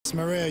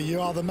Maria, you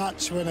are the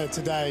match winner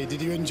today.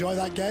 Did you enjoy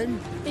that game?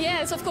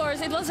 Yes, of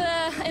course. It was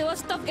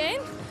a tough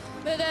game,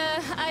 but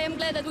I am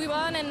glad that we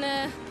won and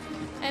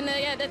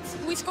yeah, that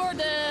we scored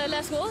the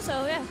last goal.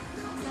 So yeah.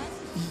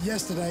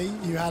 Yesterday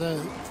you had a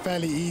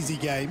fairly easy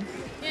game.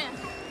 Yeah.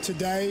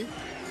 Today,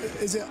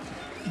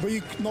 were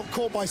you not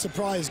caught by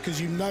surprise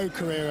because you know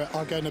Korea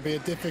are going to be a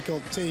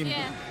difficult team?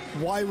 Yeah.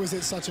 Why was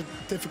it such a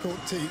difficult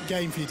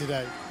game for you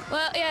today?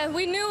 Well, yeah,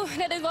 we knew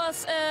that it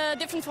was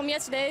different from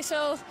yesterday,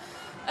 so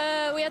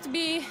we had to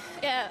be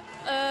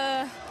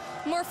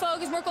more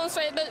focused, more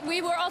concentrated. But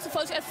we were also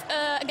focused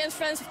against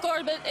France, of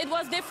course, but it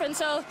was different,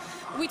 so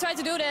we tried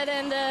to do that,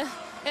 and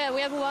yeah,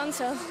 we have won.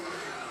 So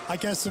I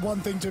guess the one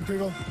thing to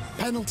improve on,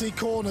 penalty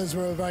corners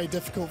were very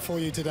difficult for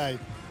you today.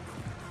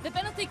 The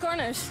penalty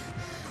corners.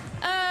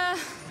 Yeah,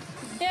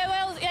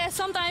 well, yeah,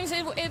 sometimes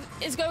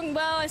it's going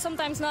well and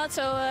sometimes not,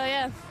 so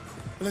yeah.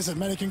 Listen,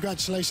 many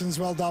congratulations,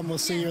 well done. We'll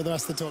see you at the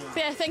rest of the tournament.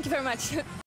 Yeah, thank you very much.